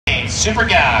Super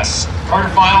Gas.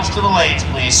 Quarterfinals to the lanes,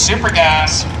 please. Super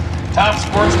Gas. Top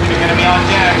sportsmen are going to be on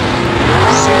deck.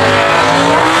 Super Gas.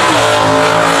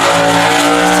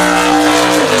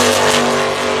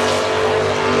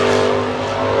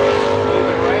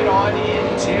 Moving right on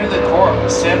into the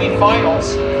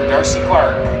semi-finals for Darcy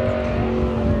Clark.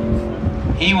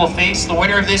 He will face the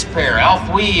winner of this pair, Alf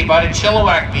Weeb out of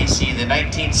Chilliwack, BC, the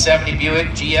 1970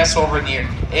 Buick GS over in the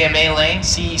AMA lane.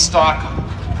 CE stock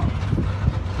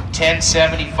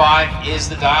 1075 is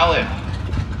the dial-in.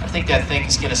 I think that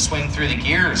thing's going to swing through the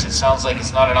gears. It sounds like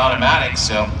it's not an automatic,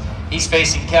 so he's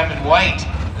facing Kevin White,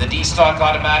 the D-stock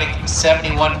automatic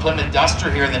 71 Plymouth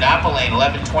Duster here in the Napa lane.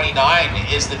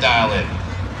 1129 is the dial-in.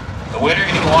 The winner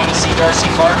going to go on to see Darcy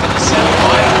Clark in the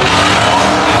semi-final.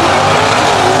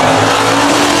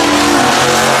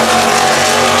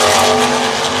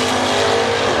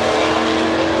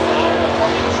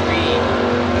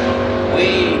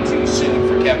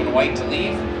 White to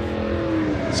leave.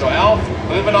 So Alf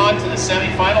moving on to the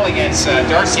semi-final against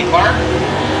Darcy Clark.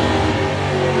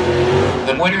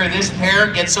 The winner of this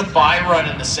pair gets a bye run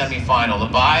in the semi-final. The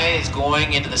bye is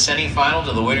going into the semi-final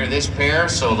to the winner of this pair,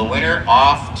 so the winner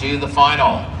off to the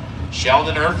final.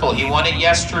 Sheldon Erfel, he won it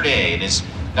yesterday in his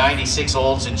 96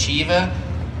 Olds Achieva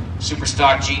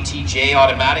Superstock GTJ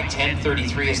automatic.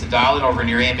 1033 is the dial-in over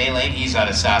near AMA lane. He's out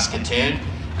of Saskatoon.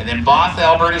 And then Bath,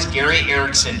 Alberta's Gary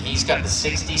Erickson. He's got the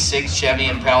 66 Chevy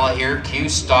Impala here, Q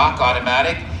stock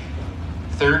automatic,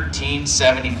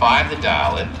 1375 the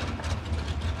dial-in.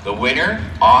 The winner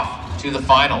off to the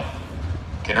final.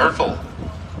 Can Erfel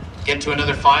get to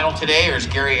another final today, or is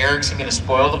Gary Erickson going to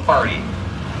spoil the party?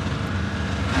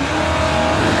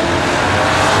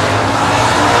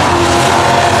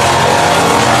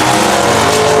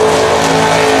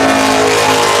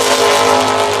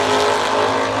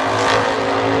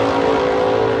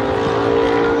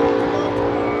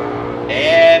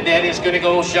 Is going to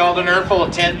go Sheldon Erfel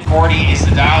at 1040 is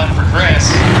the dial-in for Chris.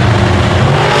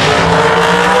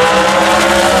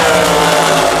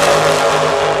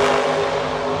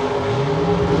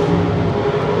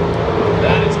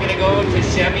 That is going to go to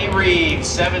Chevy Reeves,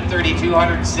 730,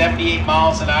 278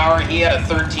 miles an hour. He had a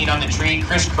 13 on the tree.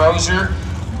 Chris Crozer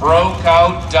broke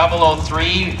out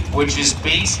 003, which is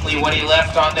basically what he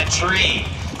left on the tree.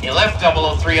 He left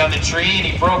 003 on the tree and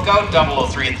he broke out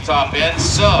 003 at the top end.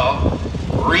 So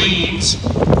Reeves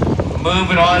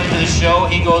moving on into the show.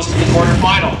 He goes to the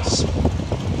quarterfinals.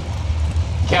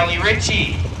 Kelly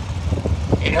Ritchie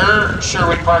in her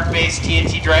Sherwood Park-based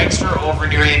TNT dragster over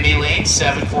near AMA lane.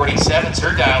 747's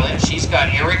her dial-in. She's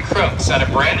got Eric Crooks out of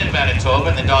Brandon, Manitoba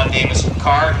in the Don Davis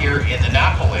car here in the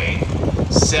Napa lane.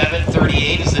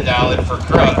 738 is the dial-in for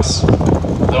Crooks.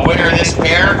 The winner of this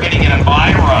pair going to get a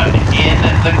bye run in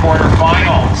the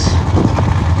quarterfinals.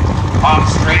 Hop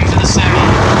straight to the semi.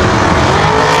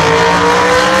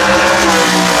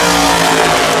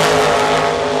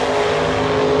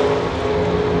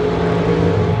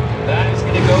 That is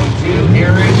going to go to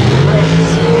Eric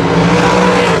Crooks.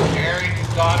 Eric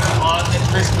got her on the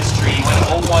Christmas tree.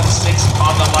 Went 016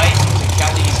 on the light to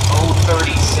Kelly's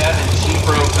 037. She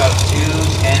broke up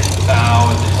 210 thou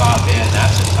at the top end.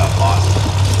 That's a tough loss.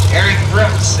 Eric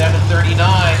Crooks, 739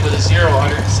 with a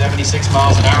 176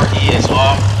 miles an hour. He is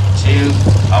off to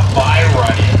a bye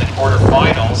run in the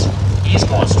quarterfinals. He's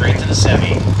going straight to the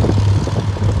semi.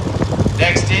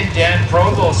 Next in, Dan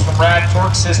Provost from Rad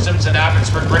Torque Systems in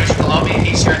Abbotsford, British Columbia.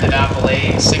 He's here in the Napa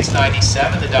lane,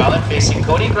 697, the dial-in, facing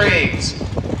Cody Graves.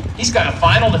 He's got a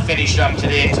final to finish up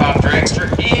today in Top Dragster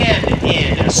and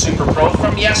in Super Pro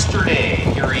from yesterday.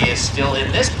 Here he is still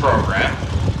in this program.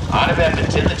 Out of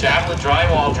Edmonton, the Javelin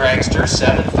Drywall Dragster,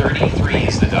 733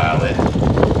 is the dial-in.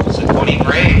 So Cody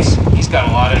Graves, he's got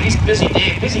a lot of, he's a busy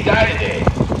guy today.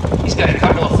 He's got a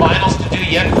couple of finals to do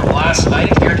yet from last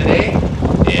night here today.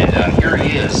 And here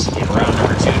he is in round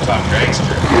number 2, Top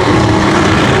Dragster.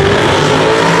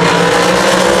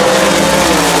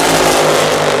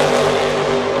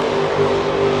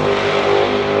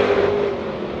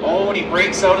 Oh, and he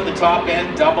breaks out of the top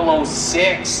end,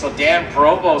 006. So Dan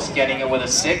Provost getting it with a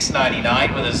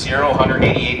 699 with a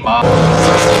 188 miles.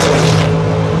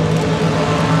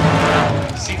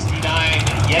 69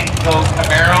 Yenko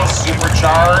Camaro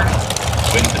supercharged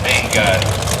with the big,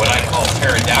 what I call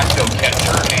pterodactyl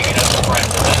catcher hanging out the front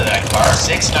of that car.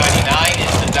 699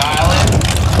 is the dial-in.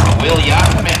 Will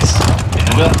Yakimitz in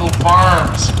the Wilco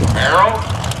Farms Camaro.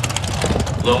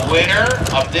 The winner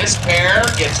of this pair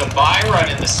gets a bye run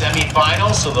in the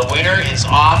semi-final, so the winner is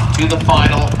off to the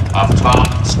final of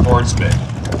Top Sportsman.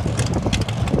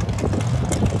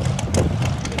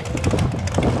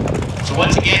 So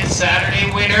once again,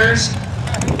 Saturday winners,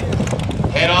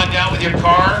 head on down with your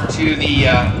car to to the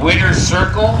winner's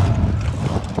circle,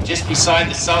 just beside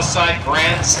the Southside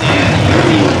Grandstand,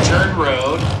 the return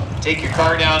road. Take your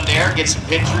car down there, get some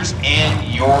pictures, and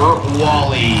your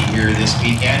Wally here this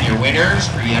weekend. Your winners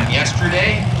for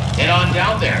yesterday, head on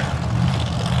down there.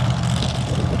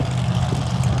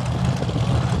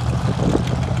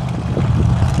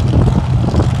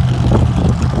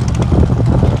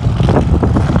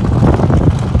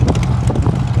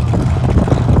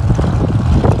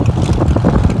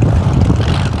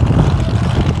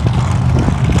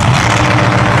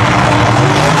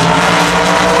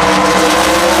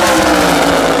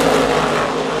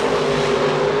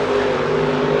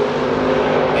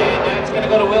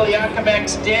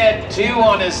 Dead 2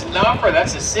 on his number.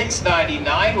 That's a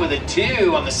 699 with a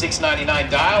 2 on the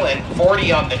 699 dial and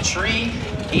 40 on the tree.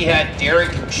 He had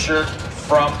Derek Shirk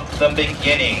from the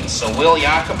beginning. So Will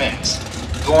Yakovic's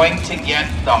going to get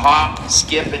the hop,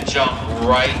 skip, and jump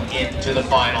right into the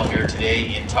final here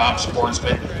today in Top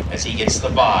Sportsman as he gets the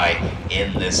bye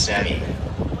in this semi.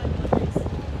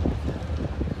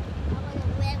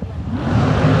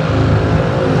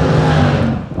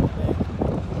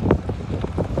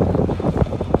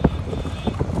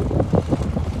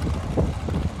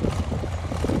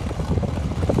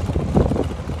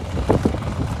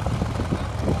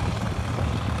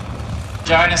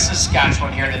 Regina,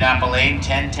 Saskatchewan here in the Napa Lane.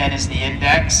 10-10 is the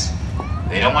index.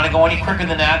 They don't want to go any quicker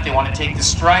than that. They want to take the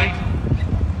stripe.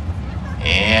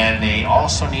 And they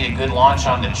also need a good launch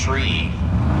on the tree.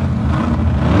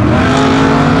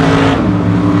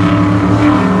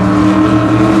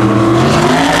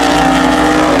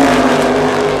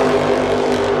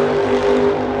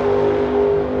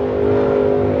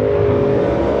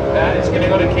 That is going to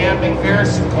go to Cam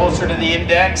McPherson, closer to the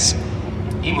index.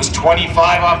 He was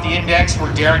 25 off the index,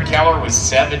 where Darren Keller was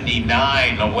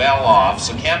 79, well off.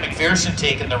 So Cam McPherson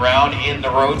taking the round in the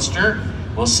Roadster.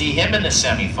 We'll see him in the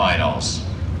semifinals.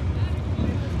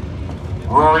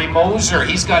 Rory Moser,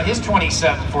 he's got his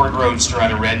 27 Ford Roadster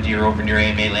out of Red Deer over near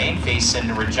AMA Lane,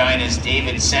 facing Regina's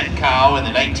David Senkow in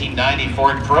the 1990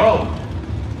 Ford Pro.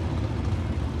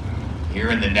 Here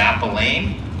in the Napa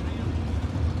Lane.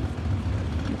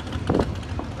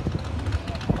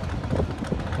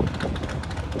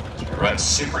 Runs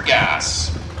super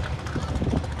gas.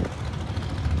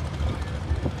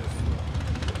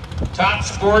 Top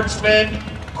Sportsman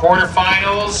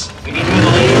quarterfinals. We need to win the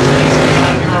lead.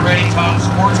 If you're already Top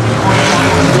Sportsman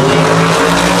quarterfinals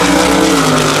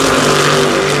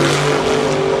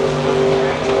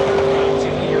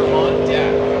in the lead. You're on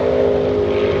deck.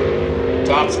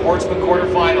 Top Sportsman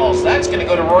quarterfinals. That's going to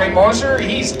go to Rory Moser.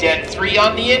 He's dead 3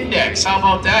 on the index. How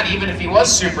about that? Even if he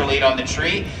was super lead on the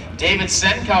tree. David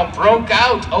Senkow broke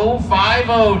out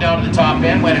 0.50 down to the top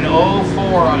end, went an 0.4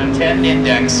 on a 10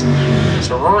 index.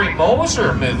 So Rory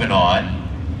Moser moving on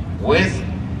with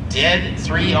dead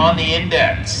 3 on the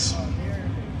index.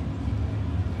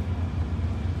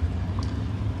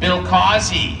 Bill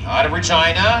Causey out of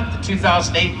Regina, the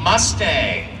 2008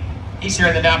 Mustang. He's here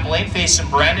in the Napa Lane facing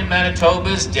Brandon,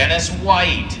 Manitoba's Dennis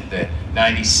White, the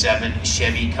 97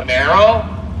 Chevy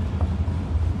Camaro.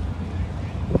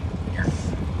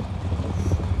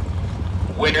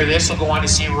 Winner of this will go on to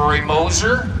see Rory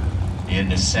Moser in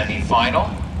the semifinal.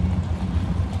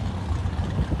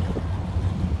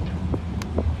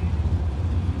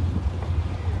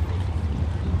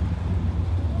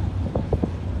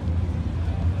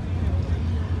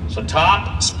 So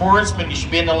Top Sportsman, you should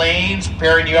be in the lanes,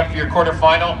 preparing you up for your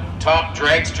quarterfinal. Top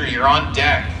Dragster, you're on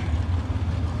deck.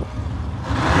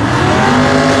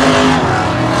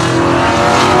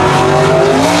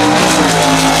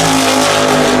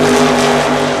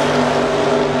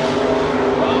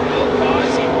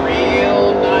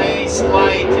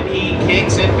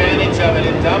 Takes advantage of it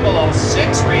in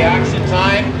 006. Reaction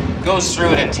time goes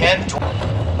through at a 10-20.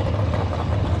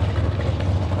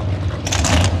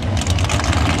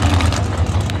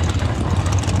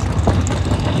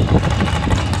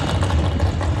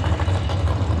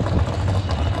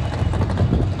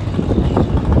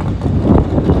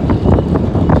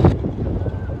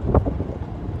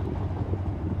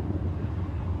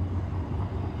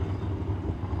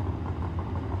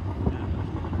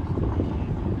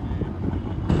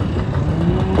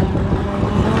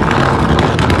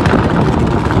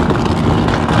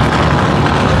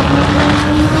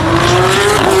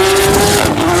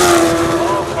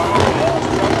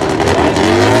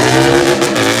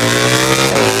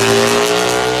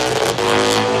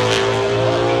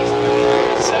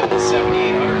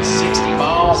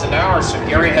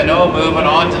 Moving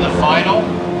on to the final.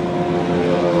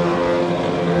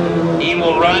 He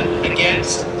will run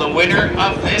against the winner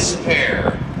of this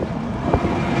pair.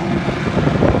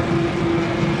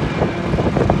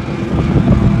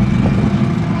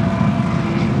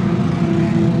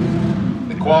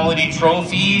 Mobility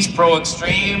Trophies, Pro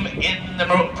Extreme. In the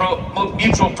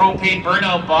Mutual Propane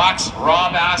Burnout box,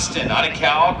 Rob Aston out of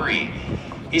Calgary.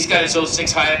 He's got his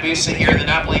 06 Hayabusa here in the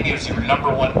Napa Lane. He was your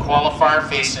 #1 qualifier,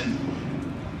 facing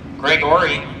Greg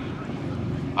Ory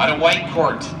out of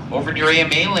Whitecourt over near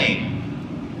AMA Lane.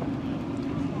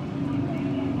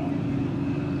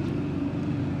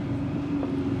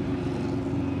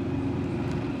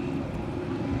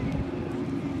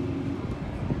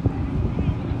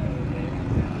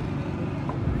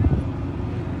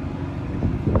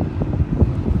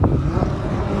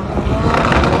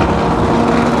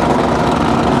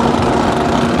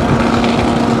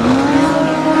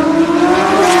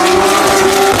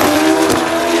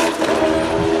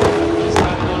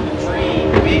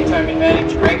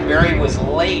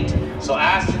 So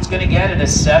Aston's going to get it a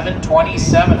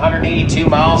 727, 182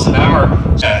 miles an hour.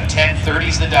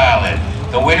 1030's the dial in.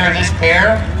 The winner of this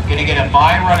pair going to get a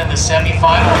bye run in the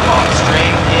semifinal and go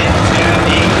straight into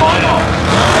the final.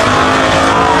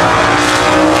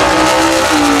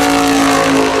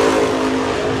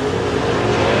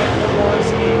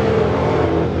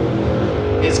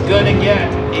 Is going to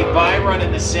get a bye run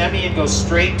in the semi and go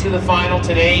straight to the final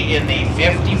today in the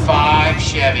 55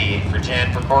 Chevy for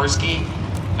Jan Prikorsky.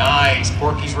 Nice,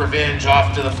 Porky's Revenge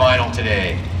off to the final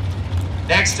today.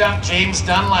 Next up, James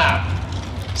Dunlap,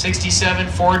 67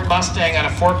 Ford Mustang out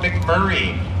of Fort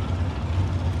McMurray.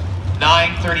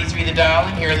 933 the dial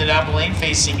in here in the Napa Lane,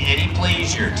 facing Eddie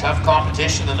Plaisir. Tough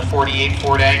competition in the 48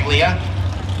 Ford Anglia.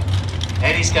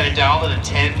 Eddie's got a dial in a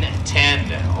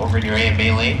 1010 over near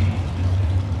AMA Lane.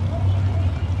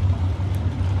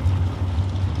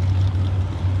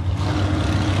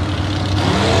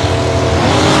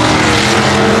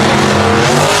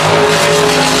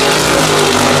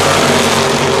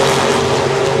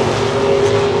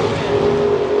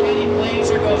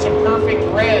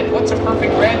 What's a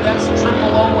perfect red? That's a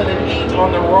triple O with an 8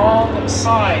 on the wrong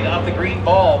side of the green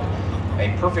bulb.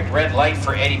 A perfect red light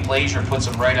for Eddie Plaisir puts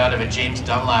him right out of it. James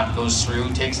Dunlap goes through,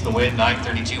 takes the win,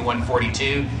 932,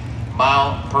 142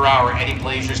 mile per hour. Eddie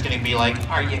Plaisir's going to be like,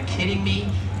 are you kidding me?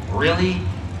 Really?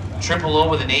 Triple O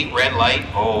with an 8 red light?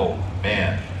 Oh,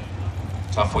 man.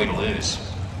 Tough way to lose.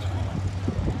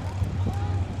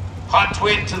 Hot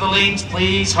twin to the lanes,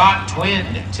 please. Hot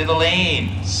twin to the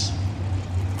lanes.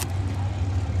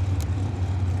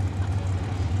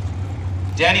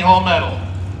 Danny Holmetal,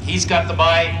 he's got the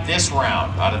bye this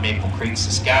round out of Maple Creek,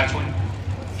 Saskatchewan.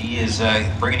 He is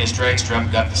bringing his dragster up,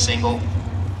 got the single.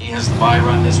 He has the bye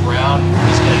run this round.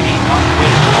 He's going to be up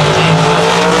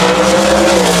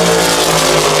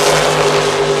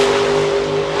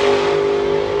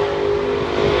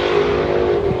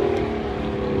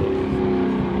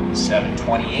with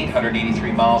 728,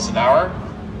 183 miles an hour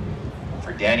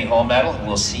for Danny Holmetal.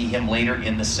 We'll see him later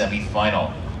in the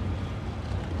semifinal.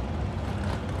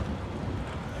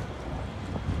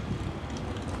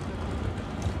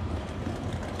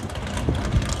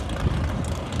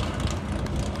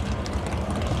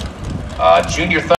 Junior